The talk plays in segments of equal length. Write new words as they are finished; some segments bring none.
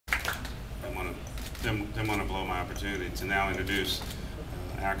didn't want to blow my opportunity to now introduce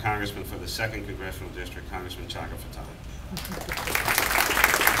our Congressman for the 2nd Congressional District, Congressman Chaka Fattah.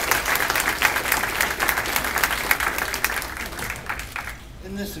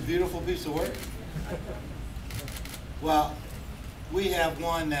 Isn't this a beautiful piece of work? Well, we have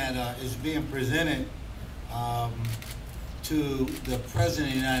one that is being presented to the President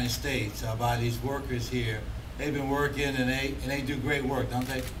of the United States by these workers here. They've been working and they do great work, don't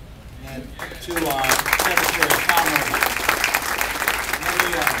they? And to our Secretary of Commerce,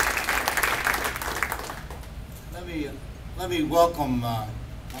 let me welcome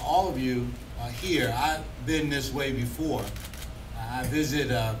all of you here. I've been this way before. I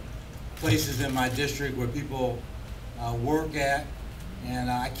visit places in my district where people work at, and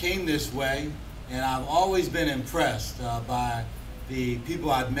I came this way, and I've always been impressed by the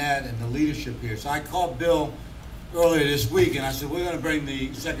people I've met and the leadership here. So I called Bill earlier this week, and I said, we're going to bring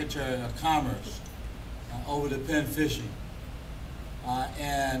the Secretary of Commerce over to Penn fishing.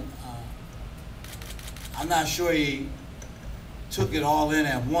 I'm not sure he took it all in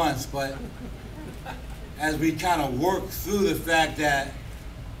at once, but as we kind of work through the fact that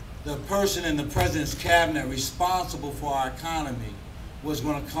the person in the President's cabinet responsible for our economy was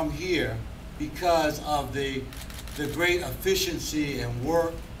going to come here because of the great efficiency and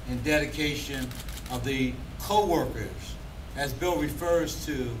work and dedication of the co-workers, as Bill refers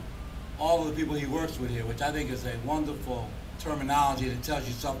to all of the people he works with here, which I think is a wonderful terminology that tells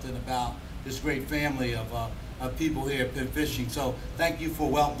you something about this great family of people here at Penn Fishing. So thank you for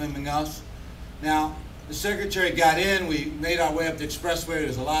welcoming us. Now, the Secretary got in, we made our way up the expressway,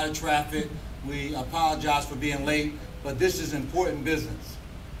 there's a lot of traffic. We apologize for being late, but this is important business.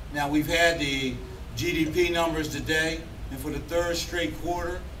 Now, we've had the GDP numbers today, and for the 3rd straight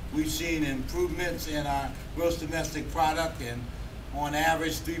quarter, we've seen improvements in our gross domestic product, and on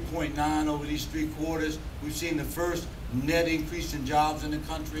average 3.9 over these 3 quarters. We've seen the first net increase in jobs in the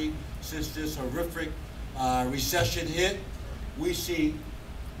country since this horrific recession hit. We see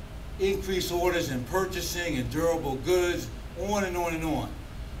increased orders in purchasing and durable goods, on and on and on.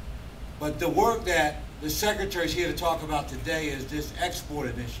 But the work that the Secretary is here to talk about today is this export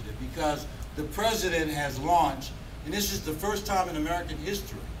initiative, because the President has launched, and this is the first time in American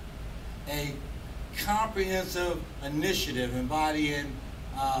history, a comprehensive initiative embodying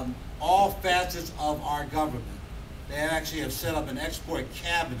all facets of our government. They actually have set up an export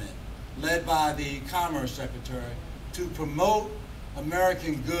cabinet led by the Commerce Secretary to promote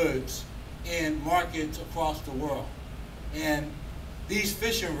American goods in markets across the world. And these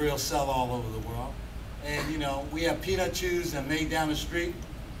fishing reels sell all over the world. And you know, we have peanut chews that made down the street.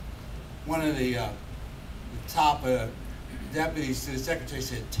 One of the top deputies to the Secretary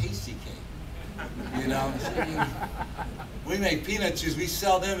said, "Tasty cake." You know, we make peanut chews. We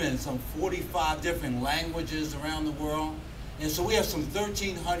sell them in some 45 different languages around the world. And so we have some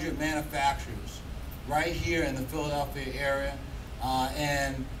 1,300 manufacturers right here in the Philadelphia area.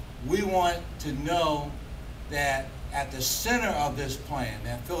 And we want to know that at the center of this plan,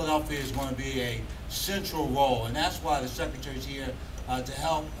 that Philadelphia is going to be a central role. And that's why the Secretary is here to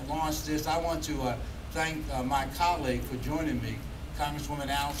help launch this. I want to thank my colleague for joining me, Congresswoman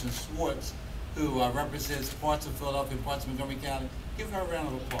Allison Swartz, who represents parts of Philadelphia and parts of Montgomery County. Give her a round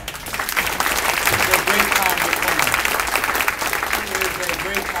of applause. She's a great Congresswoman. She is a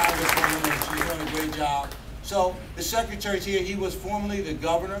great Congresswoman, and she's doing a great job. So the Secretary's here. He was formerly the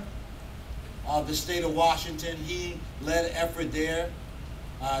governor of the state of Washington. He led an effort there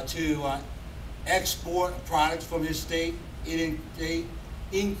to export products from his state. It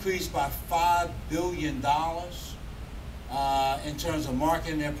increased by $5 billion in terms of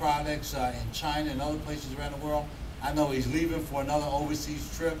marketing their products in China and other places around the world. I know he's leaving for another overseas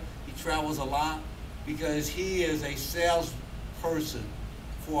trip. He travels a lot because he is a salesperson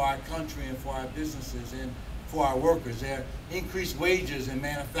for our country and for our businesses and for our workers. There are increased wages in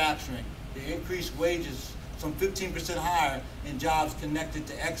manufacturing. There are increased wages, some 15% higher in jobs connected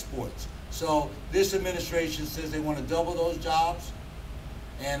to exports. So this administration says they want to double those jobs.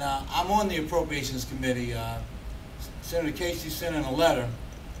 And I'm on the Appropriations Committee. Senator Casey sent in a letter.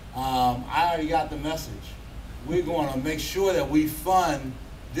 I already got the message. We're going to make sure that we fund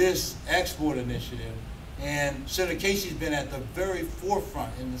this export initiative. And Senator Casey's been at the very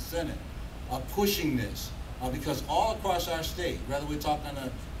forefront in the Senate of pushing this because all across our state, whether we're talking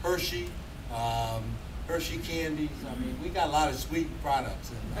to Hershey candies, I mean, we got a lot of sweet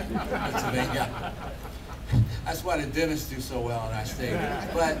products in Pennsylvania. That's why the dentists do so well in our state.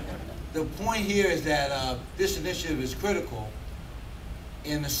 But the point here is that this initiative is critical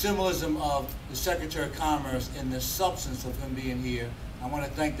in the symbolism of the Secretary of Commerce and the substance of him being here I want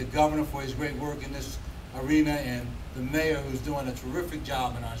to thank the governor for his great work in this arena and the mayor who's doing a terrific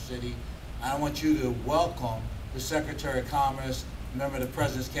job in our city. I want you to welcome the Secretary of Commerce, member of the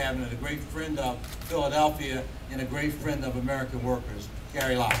President's Cabinet, a great friend of Philadelphia and a great friend of American workers,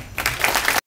 Gary Locke.